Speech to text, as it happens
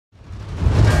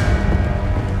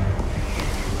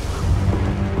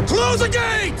Close the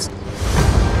gates!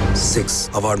 6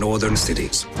 of our northern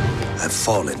cities have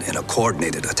fallen in a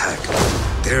coordinated attack.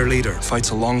 Their leader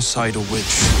fights alongside a witch.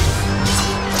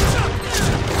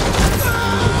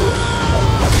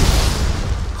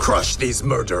 Crush these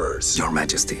murderers, Your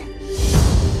Majesty.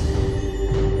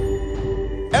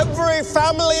 Every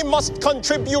family must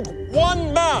contribute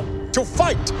 1 man to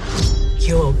fight.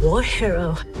 You're a war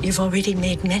hero. You've already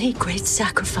made many great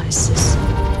sacrifices.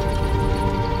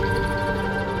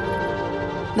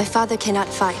 My father cannot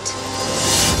fight,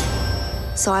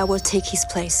 so I will take his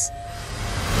place.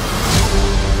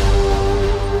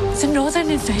 The northern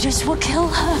invaders will kill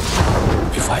her.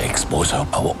 If I expose her,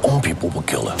 our own people will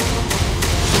kill her.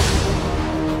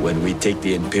 When we take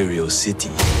the Imperial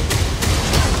City,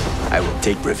 I will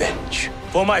take revenge.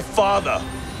 For my father!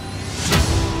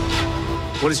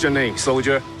 What is your name,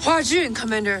 soldier? Hua Jun,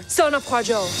 Commander, son of Hua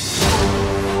Jun.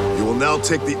 You will now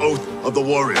take the oath of the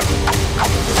warrior.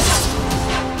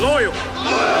 Loyal!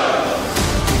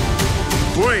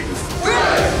 Brave!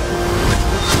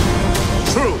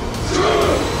 True!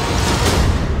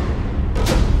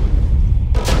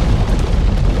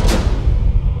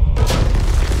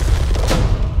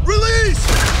 Release!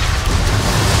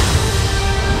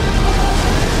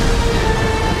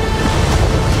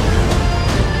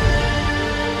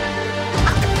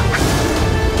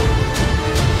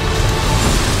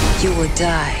 You will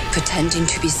die pretending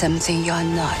to be something you are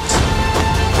not.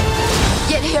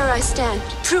 Yet here I stand,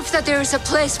 proof that there is a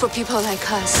place for people like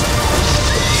us.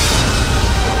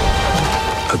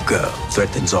 A girl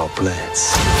threatens our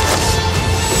plans.